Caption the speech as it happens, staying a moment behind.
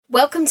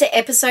Welcome to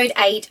episode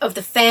 8 of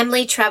the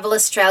Family Travel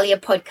Australia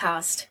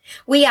podcast.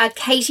 We are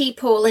Katie,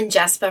 Paul and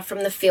Jasper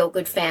from the Feel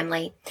Good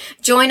family.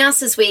 Join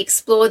us as we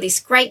explore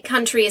this great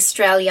country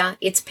Australia,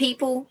 its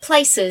people,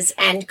 places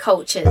and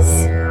cultures.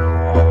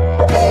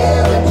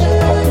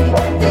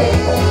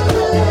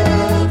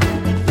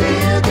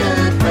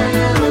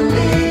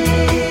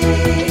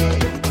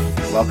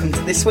 Welcome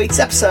to this week's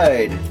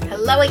episode.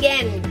 Hello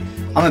again.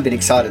 I'm a bit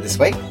excited this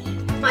week.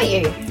 Are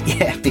you?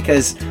 Yeah,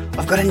 because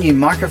I've got a new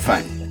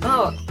microphone.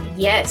 Oh,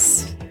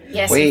 yes.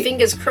 Yes, and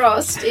fingers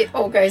crossed it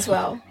all goes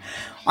well.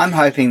 I'm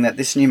hoping that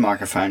this new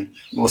microphone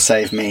will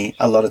save me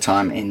a lot of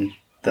time in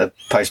the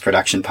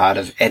post-production part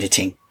of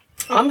editing.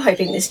 I'm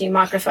hoping this new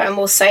microphone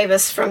will save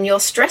us from your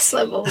stress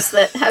levels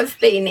that have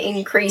been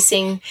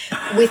increasing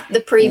with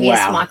the previous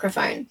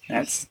microphone.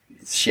 That's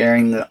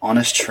sharing the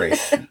honest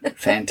truth.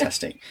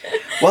 Fantastic.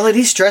 Well, it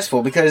is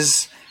stressful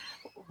because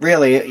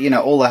really,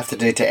 all I have to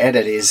do to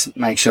edit is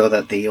make sure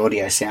that the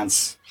audio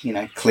sounds,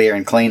 clear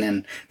and clean.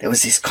 And there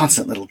was this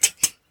constant little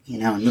tick,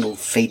 and little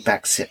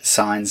feedback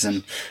signs.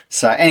 And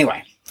so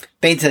anyway,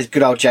 been to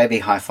good old JB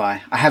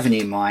Hi-Fi. I have a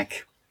new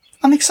mic.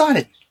 I'm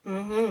excited.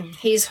 Mm-hmm.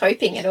 He's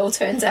hoping it all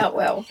turns out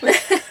well.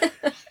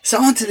 So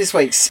on to this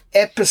week's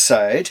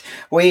episode.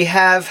 We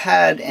have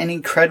had an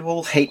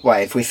incredible heat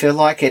wave. We feel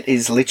like it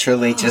is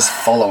literally just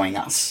following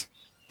us.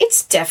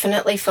 It's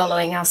definitely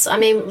following us. I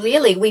mean,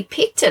 really, we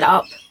picked it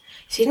up,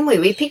 didn't we?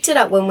 We picked it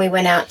up when we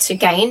went out to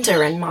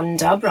Gayndah and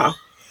Mundubbera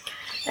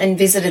and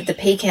visited the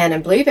pecan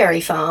and blueberry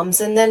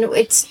farms, and then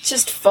it's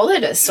just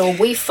followed us, or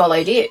we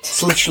followed it.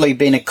 It's literally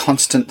been a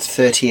constant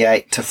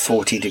 38 to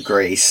 40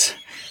 degrees,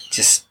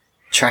 just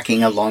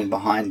tracking along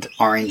behind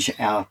Orange,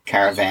 our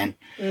caravan.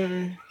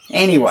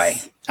 Anyway,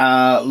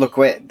 look,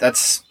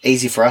 that's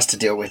easy for us to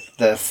deal with.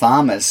 The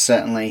farmers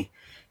certainly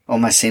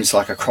almost seems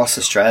like across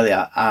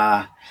Australia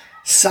are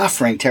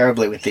suffering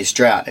terribly with this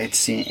drought.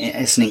 It's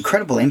an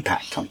incredible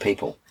impact on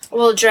people.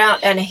 Well,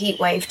 drought and a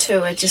heat wave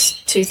too are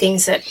just two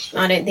things that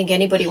I don't think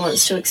anybody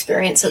wants to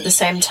experience at the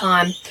same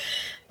time.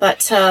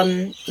 But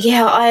I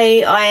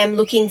am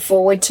looking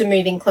forward to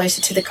moving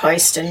closer to the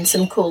coast and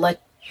some cooler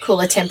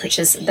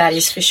temperatures, that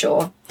is for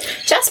sure.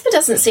 Jasper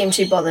doesn't seem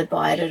too bothered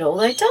by it at all,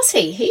 though, does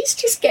he? He's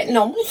just getting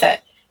on with it.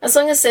 As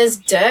long as there's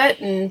dirt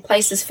and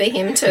places for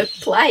him to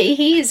play,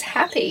 he is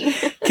happy.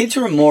 Kids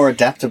are more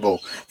adaptable.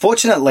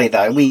 Fortunately,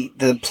 though,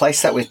 the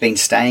place that we've been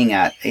staying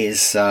at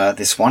is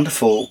this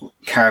wonderful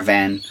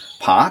caravan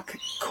park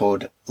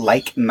called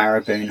Lake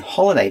Maribyrnong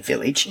Holiday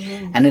Village,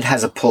 and it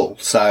has a pool,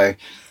 so...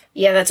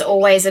 Yeah, that's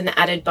always an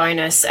added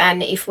bonus.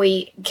 And if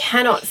we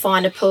cannot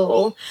find a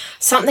pool,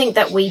 something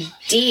that we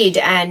did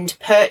and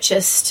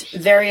purchased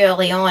very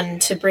early on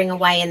to bring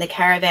away in the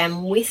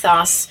caravan with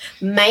us,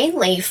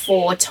 mainly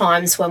for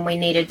times when we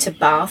needed to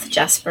bath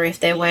Jasper if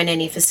there weren't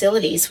any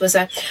facilities, was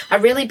a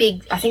really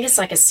big, I think it's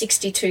like a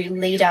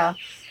 62-litre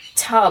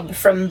tub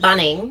from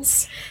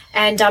Bunnings.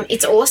 And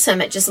it's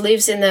awesome. It just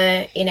lives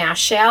in our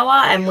shower,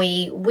 and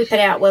we whip it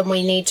out when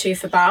we need to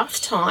for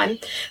bath time.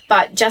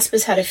 But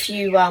Jasper's had a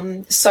few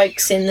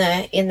soaks in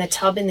the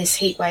tub in this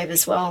heat wave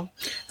as well.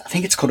 I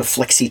think it's called a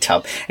flexi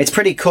tub. It's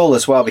pretty cool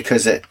as well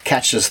because it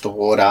catches the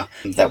water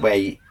that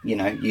we're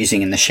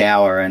using in the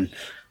shower, and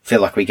feel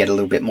like we get a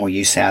little bit more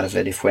use out of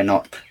it if we're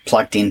not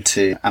plugged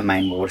into a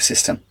main water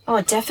system.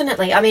 Oh,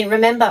 definitely. I mean,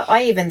 remember,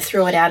 I even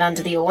threw it out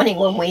under the awning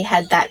when we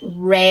had that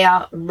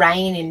rare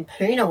rain in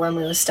Puna when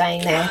we were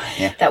staying there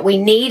that we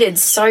needed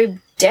so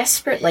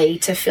desperately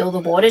to fill the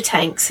water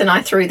tanks, and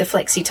I threw the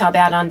flexi tub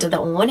out under the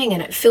awning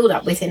and it filled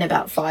up within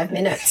about 5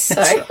 minutes.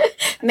 So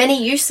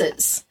many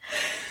uses.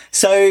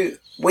 So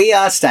we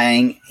are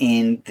staying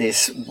in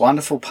this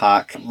wonderful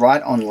park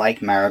right on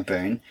Lake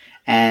Maribyrnong.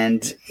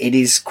 And it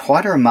is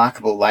quite a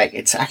remarkable lake.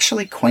 It's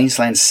actually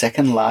Queensland's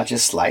second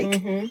largest lake.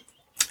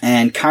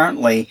 And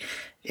currently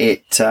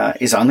it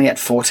is only at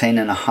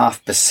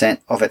 14.5%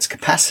 of its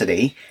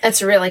capacity.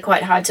 That's really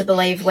quite hard to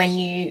believe when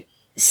you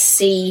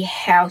see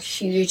how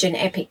huge and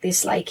epic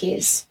this lake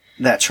is.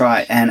 That's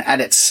right. And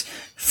at its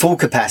full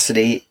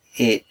capacity,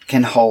 it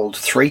can hold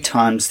 3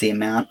 times the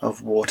amount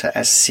of water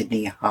as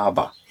Sydney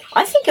Harbour.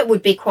 I think it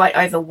would be quite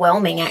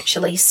overwhelming,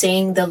 actually,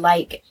 seeing the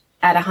lake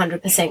at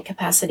 100%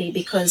 capacity,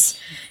 because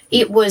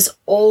it was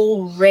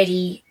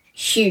already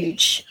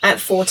huge at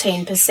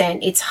 14%.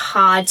 It's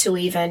hard to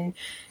even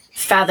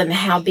fathom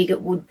how big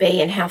it would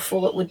be and how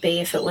full it would be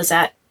if it was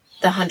at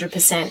the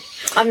 100%.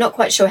 I'm not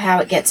quite sure how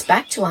it gets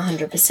back to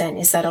 100%.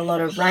 Is that a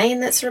lot of rain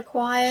that's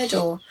required,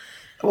 or...?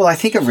 Well, I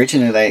think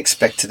originally they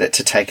expected it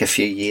to take a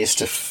few years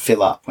to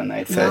fill up when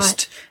they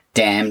first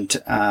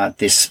dammed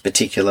this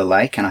particular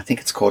lake, and I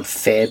think it's called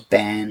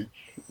Fairbairn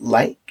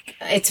Lake.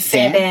 It's a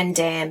Fairbairn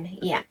Dam,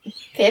 yeah.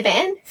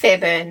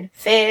 Fairbairn,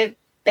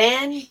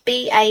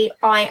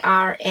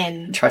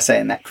 B-A-I-R-N. Try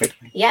saying that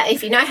quickly. Yeah,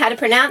 if you know how to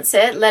pronounce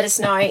it, let us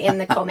know in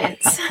the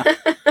comments.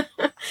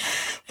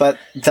 But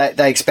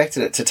they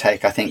expected it to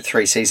take, I think,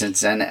 3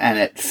 seasons, and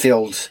it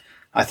filled,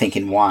 I think,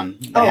 in 1.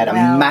 They had a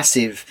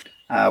massive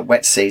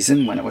wet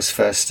season when it was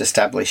first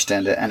established,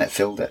 and it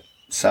filled it.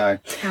 So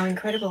how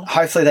incredible.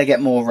 Hopefully they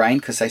get more rain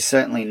because they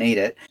certainly need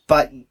it.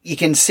 But you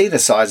can see the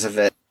size of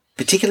it,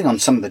 particularly on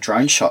some of the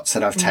drone shots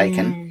that I've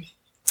taken.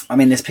 I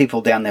mean, there's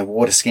people down there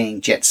water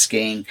skiing, jet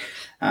skiing,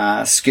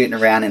 scooting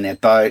around in their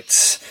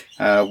boats.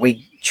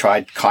 We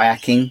tried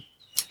kayaking.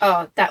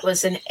 Oh, that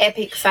was an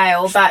epic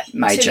fail. But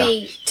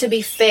Major. To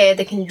be fair,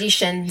 the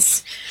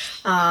conditions,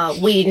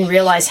 we didn't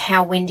realise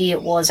how windy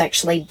it was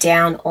actually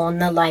down on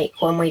the lake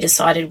when we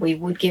decided we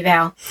would give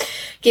our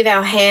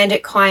hand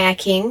at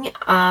kayaking.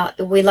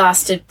 We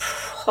lasted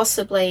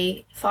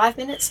possibly 5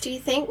 minutes, do you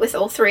think, with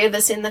all three of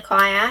us in the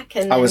kayak?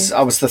 And I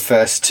was the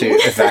first to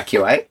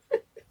evacuate.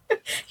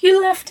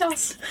 You left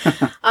us.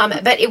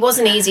 But it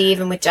wasn't easy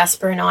even with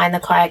Jasper and I in the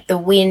kayak. The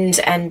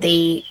wind and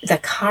the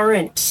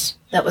current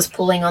that was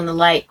pulling on the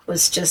lake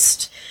was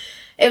just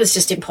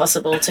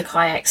impossible to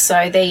kayak.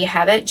 So there you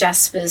have it.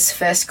 Jasper's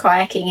first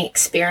kayaking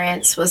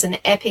experience was an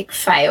epic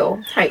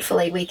fail.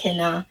 Hopefully we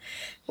can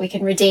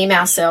redeem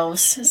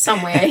ourselves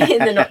somewhere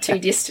in the not too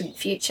distant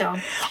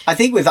future. I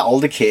think with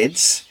older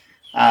kids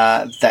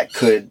that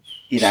could,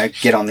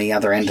 get on the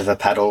other end of the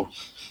paddle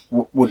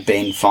would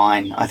been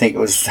fine. I think it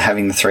was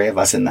having the three of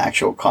us in the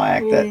actual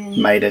kayak that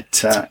made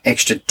it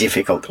extra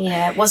difficult.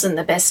 Yeah, it wasn't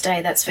the best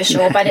day, that's for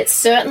sure, but it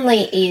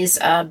certainly is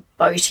a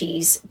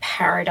boatie's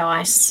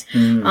paradise.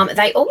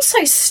 They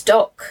also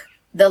stock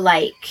the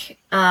lake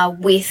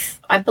with,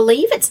 I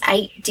believe it's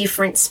 8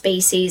 different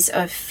species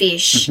of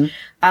fish,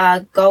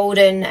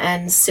 golden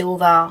and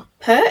silver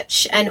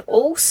perch, and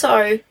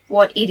also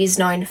what it is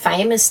known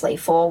famously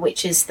for,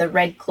 which is the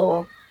red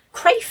claw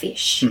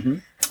crayfish.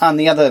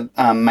 The other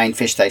main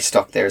fish they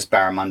stock there is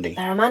barramundi.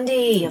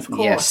 Barramundi, of course.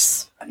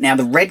 Yes. Now,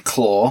 the red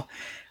claw,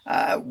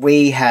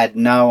 we had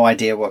no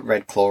idea what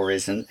red claw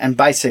is, and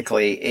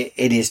basically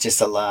it is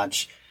just a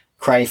large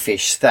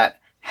crayfish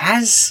that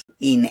has,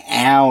 in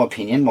our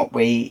opinion, what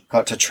we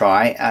got to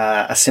try,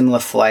 a similar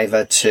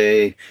flavour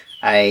to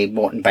a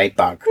Moreton Bay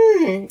bug.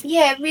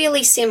 Yeah,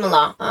 really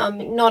similar.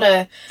 Not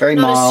a... Very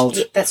mild.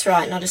 That's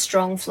right, not a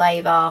strong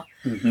flavour.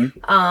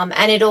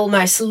 And it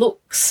almost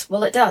looks...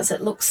 Well, it does.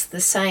 It looks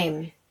the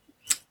same.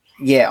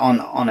 Yeah,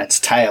 on its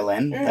tail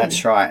end.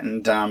 That's right.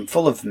 And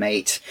full of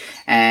meat.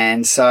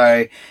 And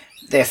so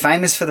they're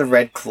famous for the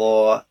red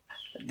claw.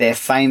 They're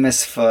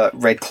famous for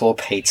red claw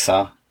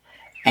pizza.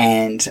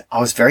 And I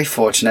was very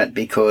fortunate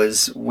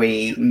because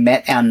we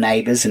met our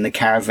neighbours in the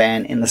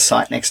caravan in the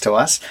site next to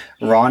us,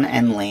 Ron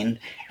and Lynn,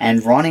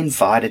 and Ron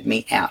invited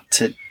me out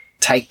to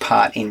take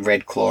part in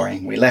red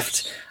clawing. We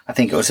left, I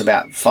think it was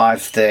about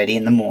 5:30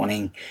 in the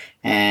morning,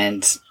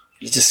 and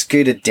you just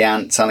scooted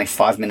down. It's only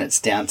 5 minutes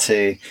down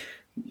to,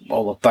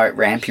 well, a boat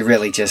ramp. You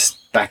really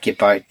just back your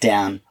boat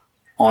down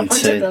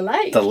onto the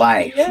lake. The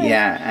lake,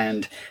 yeah.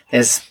 And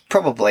there's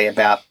probably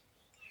about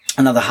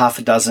another half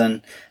a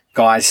dozen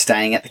guys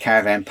staying at the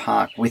caravan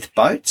park with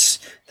boats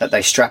that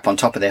they strap on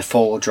top of their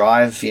four-wheel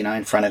drive,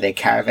 in front of their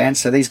caravan.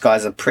 So these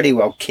guys are pretty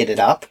well kitted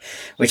up,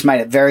 which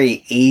made it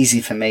very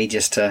easy for me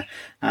just to,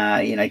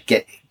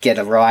 get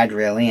a ride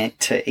really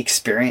to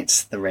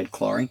experience the red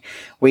clawing.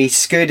 We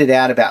scooted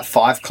out about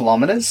 5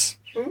 kilometres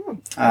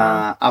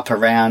up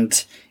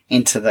around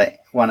into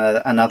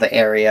another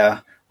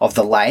area of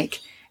the lake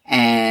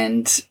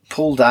and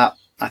pulled up.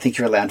 I think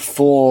you're allowed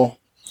 4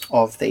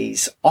 of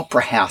these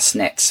opera house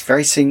nets,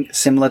 very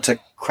similar to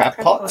crab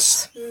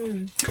pots.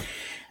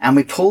 And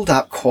we pulled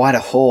up quite a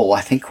haul.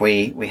 I think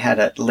we had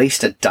at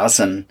least a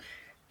dozen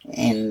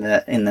in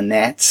the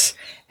nets,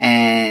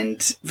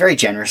 and very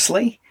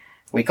generously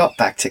I got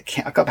back to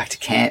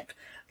camp.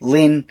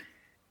 Lynn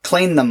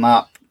cleaned them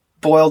up,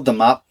 boiled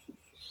them up,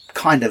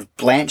 kind of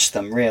blanched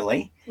them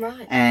really,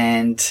 right,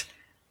 and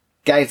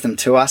gave them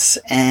to us.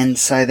 And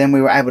so then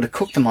we were able to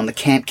cook them on the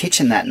camp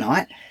kitchen that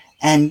night,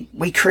 and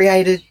we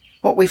created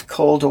what we've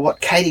called, or what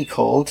Katie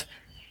called,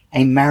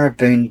 a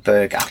Marraboon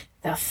burger.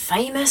 The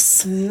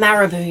famous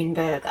Marraboon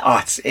burger.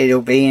 Oh,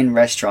 it'll be in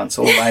restaurants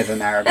all over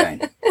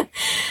Marraboon.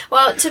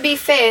 Well, to be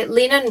fair,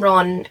 Lynn and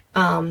Ron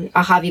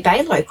are Hervey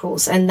Bay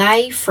locals, and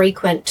they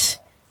frequent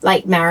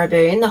Lake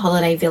Marraboon, the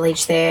holiday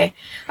village there,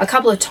 a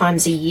couple of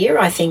times a year,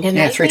 I think. And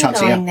they've 3 been times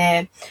a going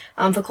there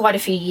for quite a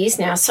few years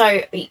now.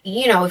 So,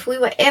 if we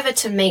were ever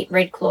to meet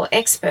Red Claw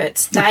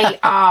experts, they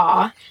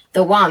are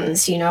the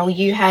ones.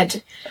 You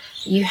had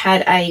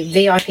a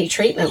VIP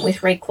treatment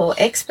with Red Claw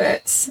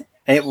experts.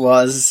 It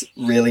was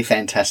really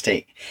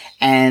fantastic.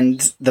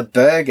 And the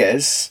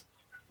burgers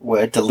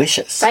were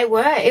delicious. They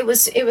were. It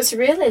was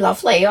really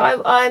lovely. I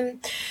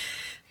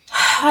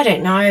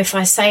don't know if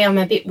I say I'm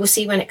a bit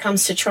wussy when it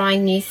comes to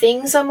trying new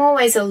things. I'm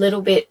always a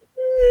little bit,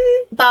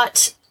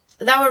 but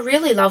they were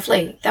really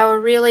lovely. They were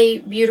really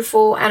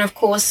beautiful. And of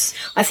course,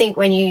 I think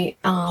when you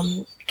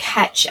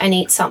catch and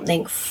eat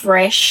something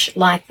fresh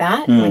like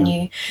that, when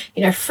you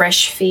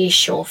fresh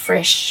fish or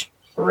fresh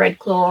red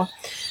claw,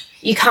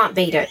 you can't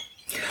beat it.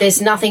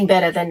 There's nothing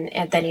better than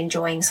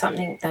enjoying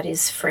something that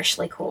is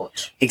freshly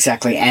caught.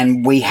 Exactly,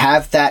 and we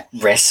have that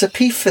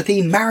recipe for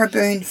the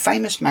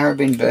famous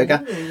Marraboon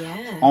burger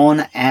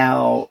on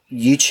our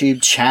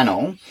YouTube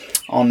channel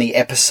on the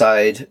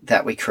episode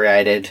that we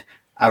created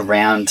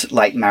around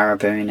Lake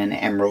Maribyrn and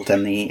Emerald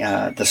and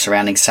the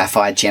surrounding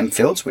sapphire gem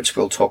fields, which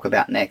we'll talk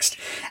about next.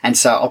 And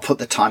so I'll put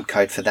the time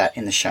code for that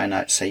in the show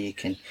notes so you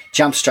can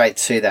jump straight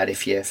to that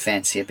if you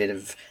fancy a bit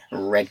of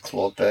Red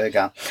Claw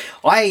burger.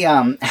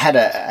 I had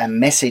a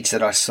message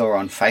that I saw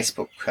on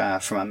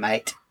Facebook from a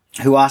mate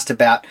who asked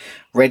about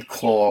Red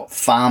Claw,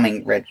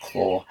 farming Red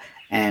Claw,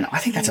 and I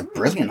think that's a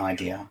brilliant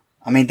idea.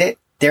 I mean,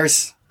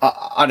 there's,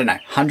 I don't know,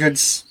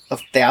 hundreds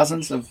of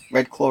thousands of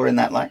Red Claw in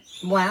that lake.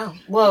 Wow.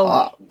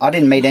 Well, I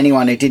didn't meet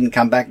anyone who didn't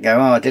come back and go,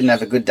 oh, I didn't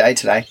have a good day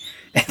today.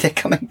 And they're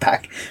coming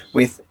back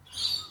with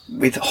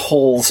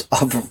hauls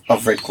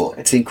of Red Claw.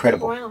 It's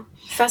incredible. Wow.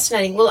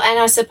 Fascinating. Well, and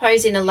I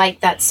suppose in a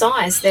lake that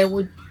size,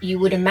 you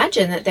would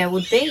imagine that there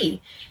would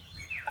be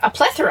a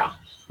plethora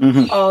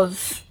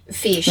of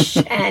fish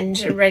and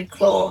Red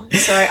Claw.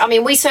 So, I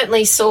mean, we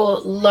certainly saw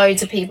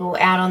loads of people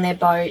out on their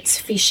boats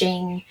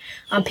fishing.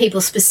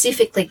 People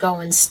specifically go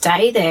and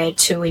stay there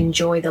to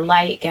enjoy the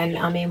lake. And,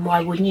 I mean,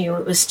 why wouldn't you?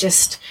 It was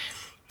just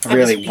a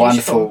really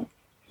wonderful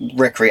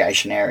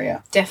recreation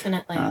area.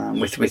 Definitely.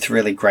 With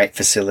really great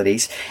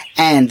facilities.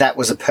 And that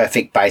was a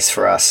perfect base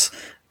for us.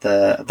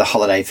 The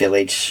holiday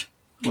village.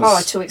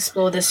 To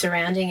explore the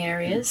surrounding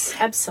areas.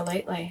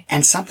 Absolutely.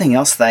 And something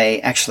else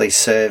they actually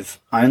serve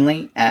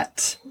only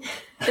at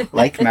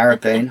Lake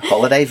Maribyrn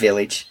Holiday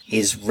Village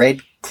is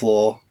Red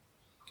Claw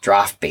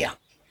draft beer.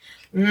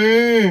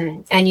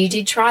 And you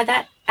did try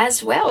that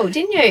as well,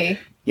 didn't you?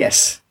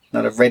 Yes.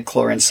 Not a Red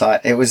Claw in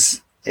sight. It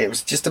was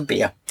just a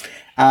beer.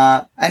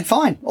 And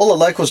fine. All the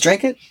locals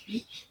drink it.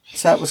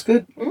 So it was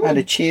good. I had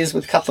a cheers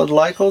with a couple of the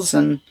locals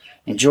and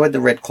enjoyed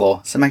the Red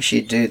Claw. So make sure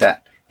you do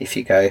that if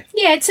you go.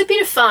 Yeah, it's a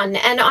bit of fun.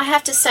 And I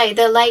have to say,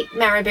 the Lake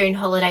Maribyrn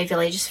Holiday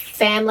Village is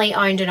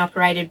family-owned and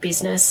operated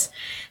business.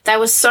 They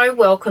were so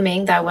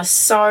welcoming. They were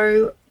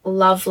so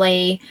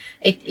lovely.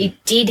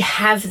 It did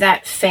have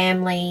that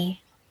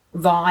family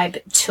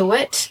vibe to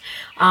it.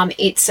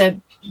 It's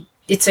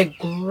a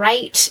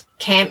great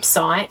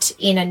campsite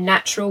in a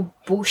natural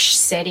bush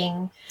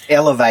setting.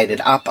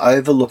 Elevated up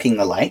overlooking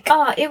the lake.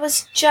 Oh, it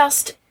was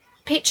just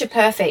picture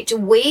perfect.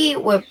 We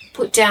were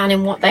put down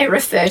in what they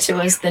refer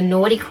to as the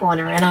naughty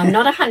corner, and I'm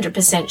not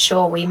 100%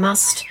 sure. We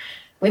must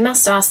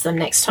ask them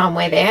next time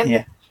we're there.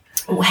 Yeah.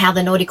 How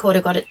the naughty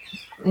quarter got it.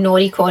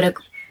 Naughty quarter.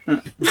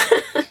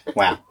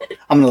 Wow.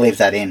 I'm going to leave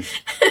that in.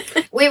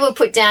 We were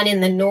put down in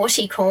the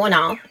naughty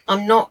corner.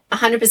 I'm not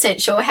 100%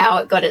 sure how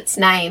it got its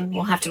name.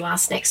 We'll have to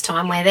ask next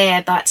time we're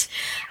there. But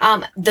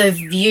the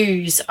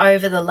views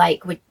over the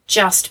lake were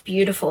just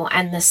beautiful,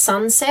 and the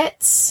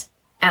sunsets,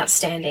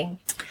 outstanding.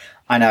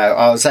 I know.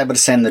 I was able to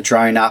send the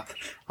drone up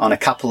on a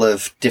couple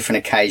of different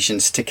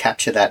occasions to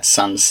capture that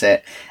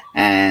sunset,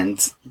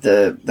 and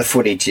the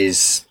footage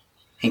is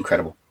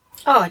incredible.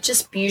 Oh,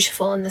 just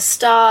beautiful. And the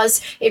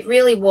stars, it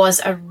really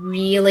was a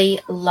really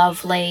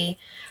lovely,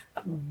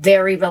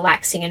 very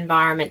relaxing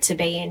environment to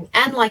be in.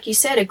 And like you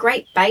said, a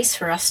great base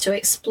for us to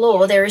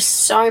explore. There is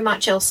so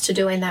much else to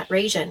do in that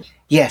region.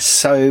 Yes,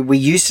 so we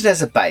used it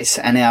as a base,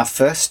 and our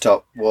first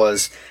stop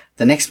was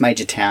the next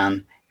major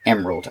town,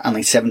 Emerald,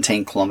 only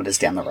 17 kilometres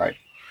down the road.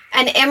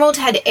 And Emerald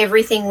had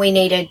everything we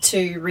needed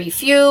to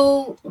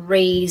refuel,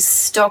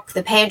 restock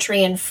the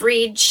pantry and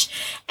fridge,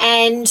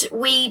 and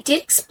we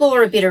did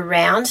explore a bit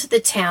around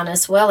the town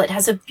as well. It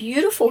has a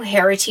beautiful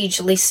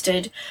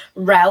heritage-listed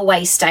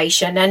railway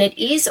station, and it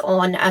is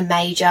on a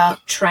major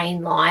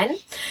train line.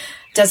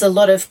 Does a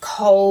lot of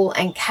coal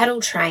and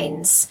cattle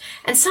trains.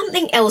 And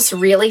something else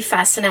really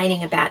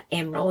fascinating about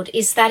Emerald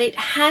is that it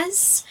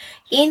has,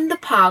 in the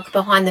park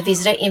behind the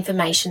Visitor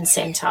Information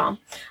Centre,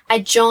 a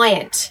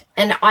giant,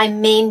 and I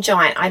mean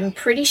giant, I'm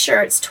pretty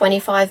sure it's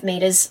 25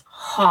 metres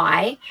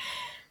high,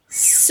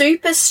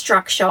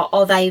 superstructure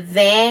of a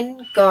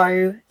Van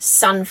Gogh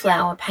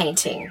sunflower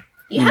painting.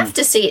 You have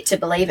to see it to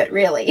believe it,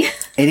 really.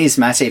 It is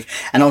massive.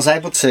 And I was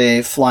able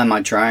to fly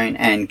my drone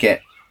and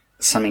get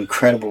some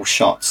incredible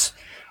shots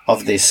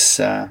of this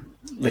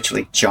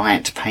literally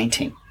giant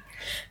painting.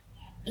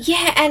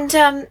 Yeah, and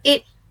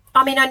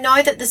I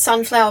know that the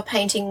sunflower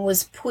painting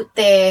was put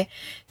there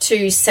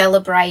to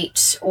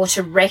celebrate, or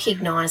to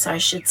recognise, I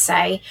should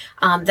say,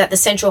 that the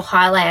Central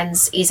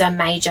Highlands is a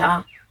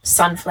major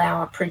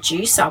sunflower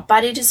producer,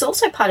 but it is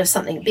also part of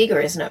something bigger,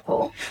 isn't it,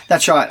 Paul?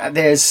 That's right.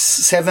 There's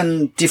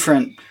 7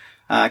 different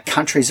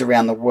countries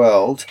around the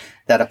world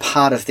that are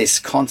part of this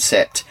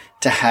concept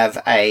to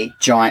have a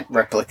giant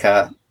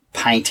replica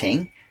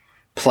painting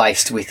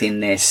placed within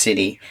their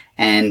city,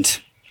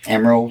 and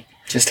Emerald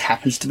just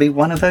happens to be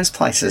one of those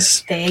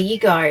places. There you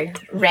go.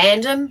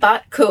 Random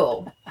but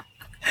cool.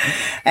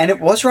 And it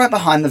was right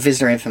behind the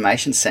Visitor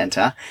Information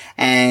Centre,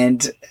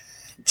 and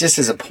just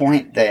as a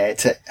point there,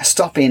 to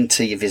stop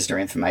into your visitor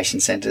information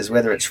centres,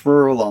 whether it's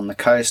rural, on the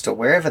coast, or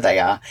wherever they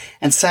are,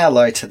 and say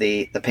hello to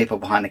the people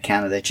behind the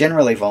counter. They're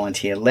generally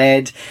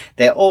volunteer-led.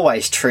 They're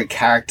always true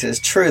characters,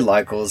 true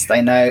locals.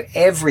 They know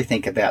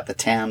everything about the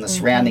town, the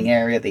surrounding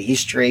area, the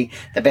history,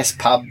 the best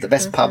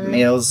pub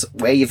meals,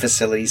 where your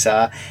facilities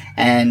are,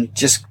 and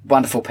just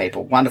wonderful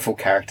people, wonderful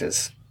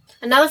characters.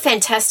 Another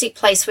fantastic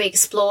place we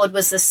explored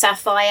was the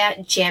Sapphire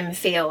Gem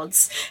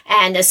Fields.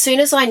 And as soon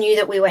as I knew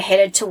that we were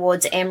headed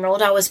towards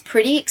Emerald, I was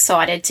pretty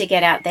excited to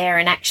get out there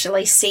and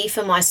actually see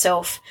for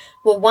myself,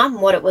 well,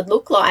 one, what it would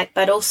look like,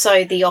 but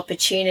also the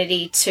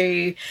opportunity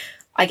to,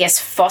 I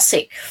guess,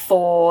 fossick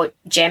for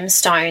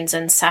gemstones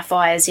and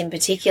sapphires in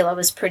particular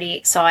was pretty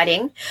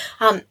exciting.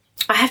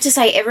 I have to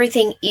say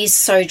everything is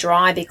so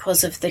dry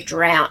because of the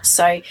drought.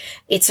 So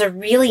it's a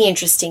really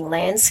interesting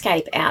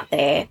landscape out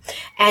there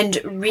and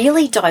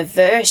really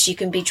diverse. You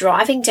can be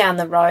driving down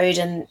the road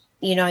and,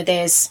 you know,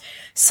 there's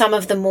some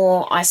of the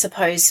more, I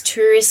suppose,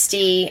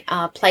 touristy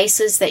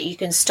places that you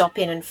can stop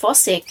in and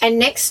fossick. And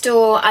next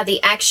door are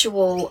the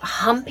actual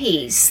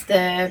humpies,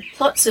 the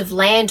plots of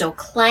land or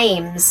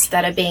claims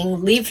that are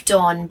being lived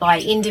on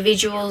by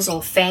individuals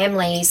or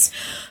families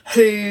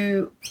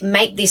who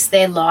make this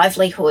their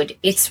livelihood.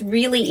 It's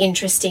really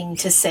interesting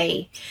to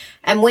see.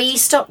 And we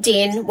stopped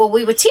in, well,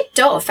 we were tipped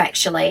off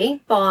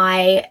actually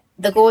by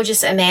the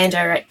gorgeous Amanda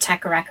at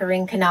Takaraka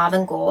in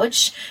Carnarvon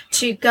Gorge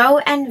to go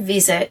and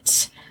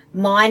visit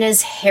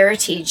Miners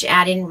Heritage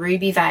out in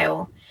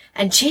Rubyvale.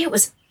 And gee, it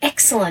was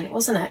excellent,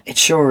 wasn't it? It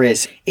sure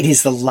is. It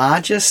is the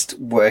largest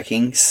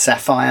working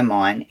sapphire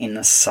mine in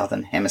the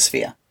Southern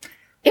Hemisphere.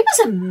 It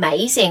was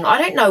amazing. I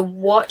don't know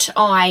what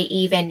I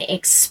even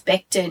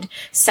expected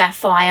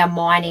sapphire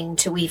mining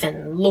to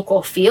even look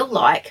or feel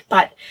like,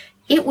 but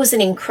it was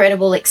an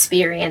incredible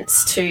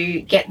experience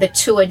to get the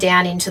tour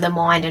down into the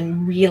mine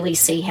and really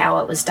see how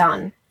it was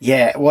done.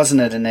 Yeah, wasn't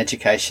it an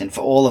education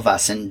for all of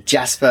us? And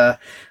Jasper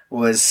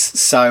was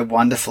so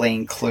wonderfully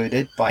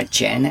included by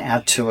Jen,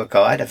 our tour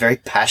guide, a very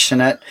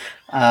passionate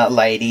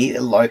lady,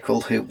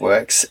 local, who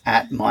works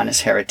at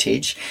Miners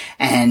Heritage,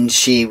 and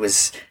she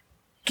was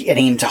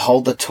getting him to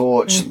hold the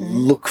torch,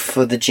 look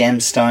for the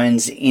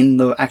gemstones in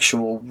the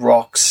actual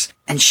rocks,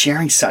 and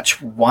sharing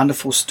such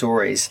wonderful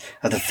stories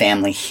of the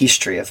family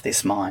history of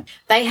this mine.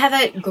 They have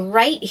a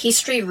great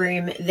history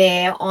room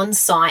there on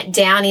site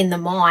down in the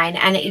mine,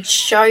 and it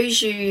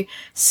shows you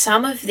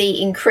some of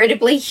the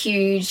incredibly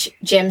huge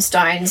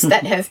gemstones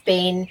that have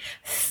been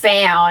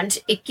found.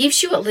 It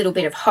gives you a little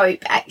bit of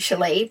hope,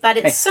 actually, but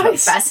it's so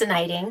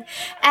fascinating.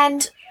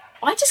 And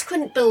I just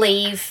couldn't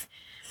believe,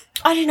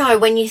 I don't know,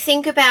 when you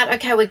think about,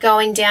 okay, we're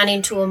going down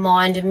into a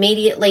mine,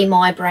 immediately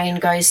my brain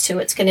goes to,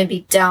 it's going to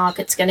be dark,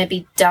 it's going to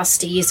be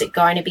dusty, is it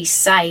going to be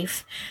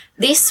safe?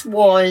 This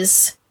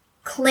was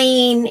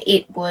clean,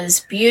 it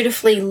was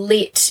beautifully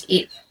lit,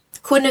 it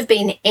couldn't have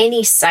been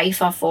any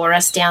safer for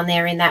us down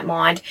there in that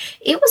mine.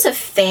 It was a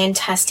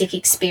fantastic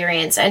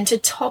experience, and to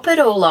top it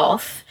all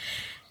off,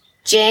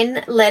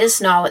 Jen let us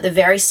know at the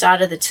very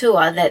start of the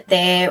tour that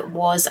there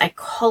was a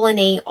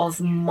colony of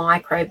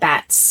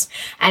microbats,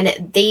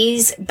 and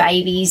these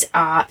babies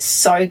are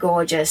so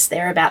gorgeous.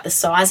 They're about the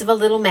size of a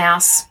little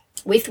mouse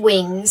with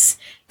wings.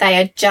 They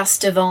are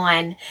just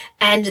divine.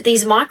 And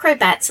these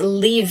microbats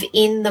live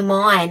in the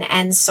mine,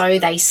 and so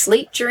they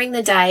sleep during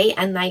the day,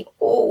 and they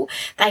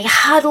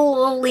huddle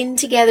all in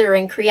together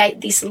and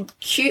create this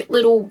cute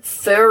little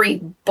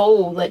furry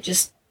ball that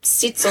just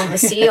sits on the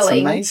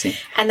ceiling. That's amazing.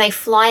 And they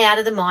fly out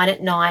of the mine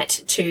at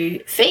night to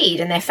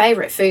feed, and their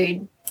favourite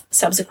food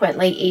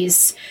subsequently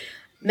is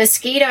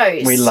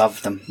mosquitoes. We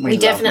love them. We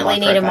definitely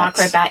need a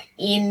microbat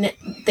in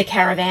the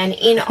caravan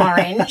in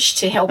Orange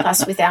to help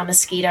us with our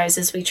mosquitoes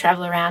as we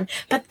travel around.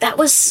 But that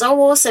was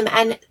so awesome,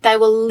 and they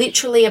were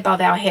literally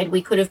above our head.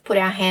 We could have put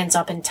our hands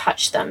up and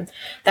touched them.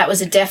 That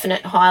was a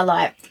definite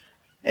highlight.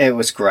 It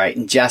was great.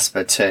 And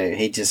Jasper too,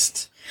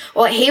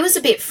 Well, he was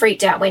a bit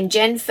freaked out when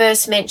Jen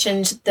first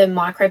mentioned the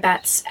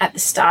microbats at the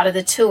start of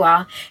the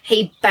tour.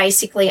 He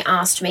basically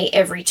asked me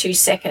every 2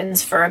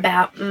 seconds for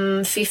about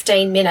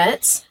 15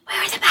 minutes,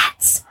 "Where are the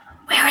bats?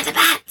 Where are the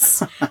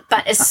bats?"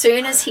 But as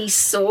soon as he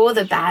saw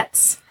the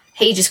bats,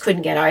 he just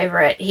couldn't get over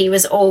it. He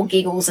was all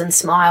giggles and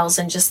smiles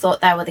and just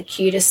thought they were the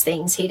cutest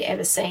things he'd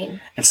ever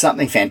seen. And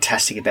something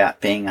fantastic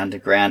about being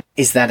underground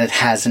is that it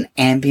has an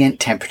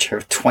ambient temperature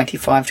of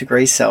 25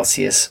 degrees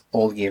Celsius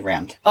all year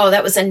round. Oh,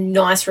 that was a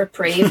nice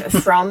reprieve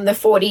from the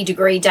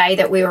 40-degree day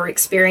that we were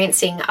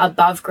experiencing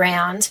above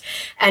ground.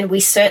 And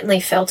we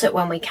certainly felt it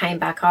when we came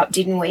back up,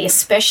 didn't we?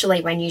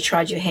 Especially when you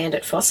tried your hand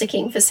at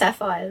fossicking for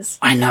sapphires.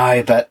 I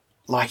know, but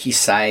like you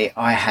say,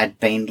 I had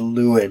been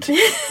lured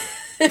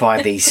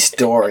by these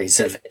stories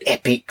of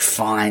epic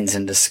finds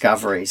and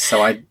discoveries.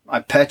 So I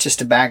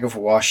purchased a bag of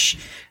wash,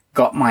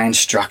 got my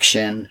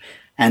instruction,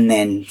 and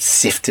then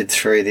sifted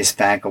through this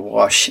bag of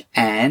wash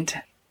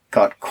and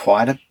got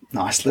quite a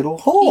nice little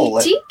haul.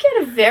 You did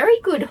get a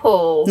very good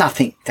haul.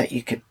 Nothing that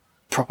you could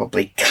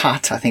probably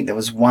cut. I think there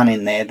was one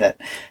in there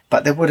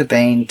but there would have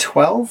been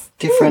 12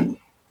 different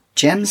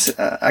gems,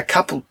 a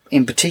couple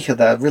in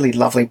particular, a really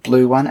lovely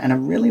blue one and a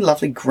really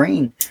lovely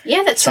green.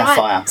 Yeah, that's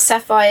sapphire. Right.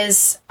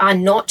 Sapphires are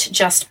not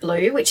just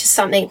blue, which is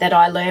something that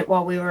I learnt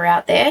while we were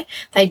out there.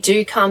 They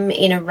do come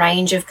in a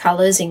range of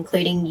colours,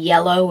 including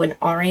yellow and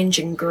orange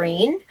and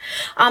green.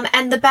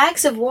 And the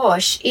bags of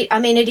wash, it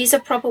is a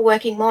proper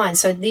working mine.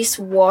 So this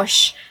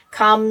wash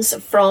comes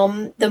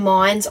from the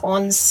mines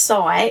on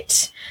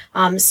site.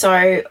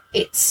 So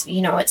it's,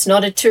 it's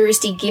not a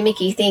touristy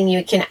gimmicky thing.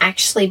 You can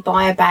actually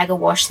buy a bag of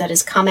wash that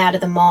has come out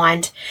of the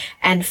mine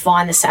and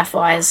find the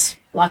sapphires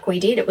like we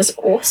did. It was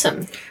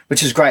awesome.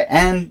 Which is great.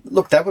 And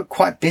look, they were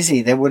quite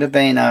busy. There would have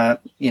been,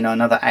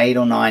 another 8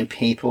 or 9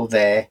 people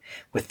there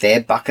with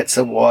their buckets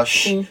of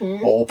wash,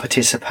 all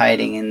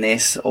participating in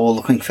this, all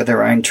looking for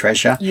their own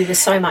treasure. You were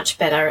so much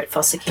better at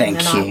Fossa King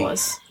than I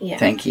was. Yeah.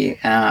 Thank you.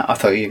 I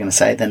thought you were going to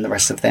say than the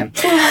rest of them.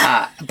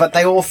 But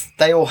they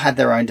all had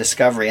their own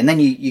discovery. And then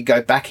you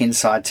go back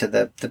inside to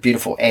the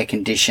beautiful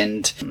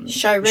air-conditioned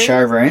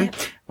showroom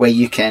where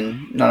you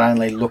can not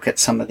only look at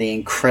some of the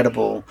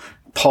incredible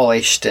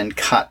polished and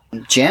cut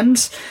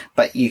gems,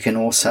 but you can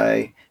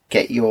also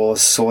get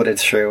yours sorted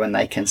through, and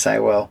they can say,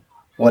 well,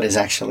 what is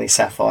actually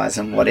sapphires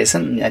and what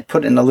isn't. And they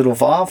put it in a little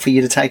vial for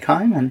you to take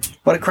home, and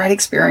what a great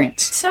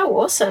experience. So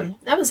awesome.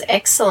 That was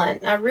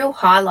excellent. A real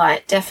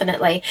highlight,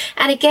 definitely.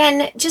 And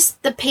again,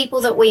 just the people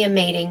that we are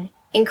meeting.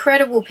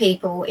 Incredible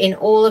people in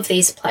all of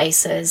these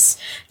places,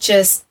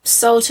 just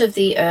salt of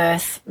the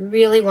earth,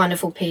 really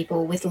wonderful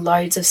people with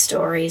loads of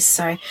stories.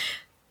 So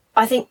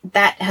I think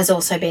that has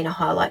also been a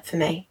highlight for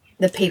me.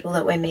 The people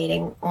that we're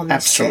meeting on this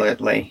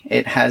Absolutely. Trip.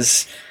 It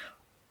has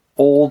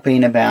all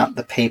been about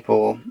the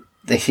people,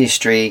 the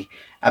history,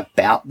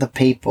 about the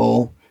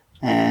people,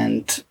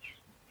 and,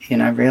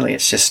 really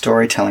it's just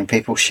storytelling,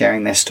 people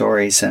sharing their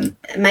stories and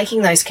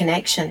making those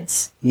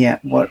connections. Yeah,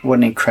 what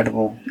an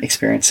incredible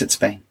experience it's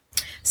been.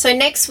 So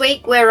next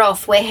week we're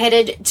off. We're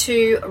headed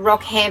to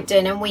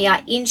Rockhampton, and we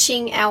are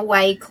inching our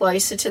way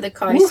closer to the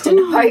coast.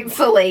 Woo-hoo!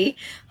 And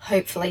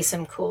hopefully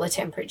some cooler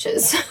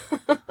temperatures.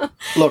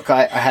 Look,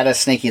 I had a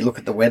sneaky look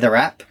at the weather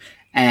app,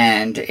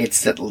 and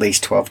it's at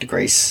least 12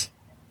 degrees.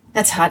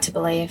 That's hard to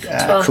believe.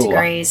 12 cooler.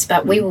 degrees,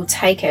 but we will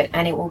take it,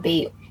 and it will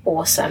be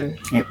awesome.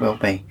 It will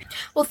be.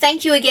 Well,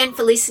 thank you again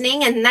for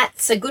listening, and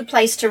that's a good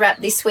place to wrap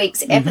this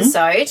week's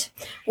episode.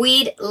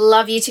 We'd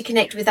love you to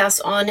connect with us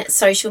on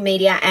social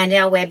media and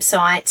our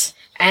website,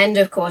 and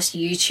of course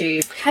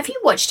YouTube. Have you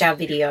watched our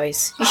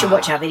videos? You should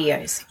watch our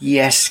videos.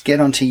 Yes, get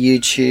onto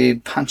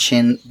YouTube, punch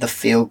in the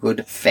Feel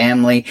Good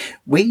Family.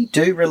 We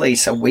do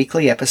release a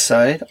weekly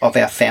episode of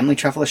our Family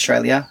Travel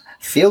Australia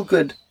Feel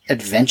Good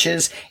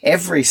Adventures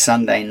every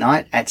Sunday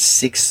night at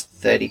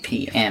 6:30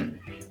 p.m.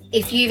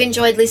 If you've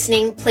enjoyed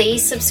listening,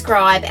 please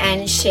subscribe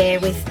and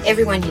share with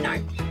everyone you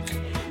know.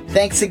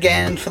 Thanks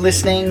again for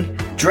listening.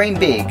 Dream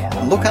big,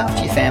 look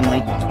after your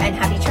family. And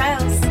happy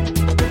trails.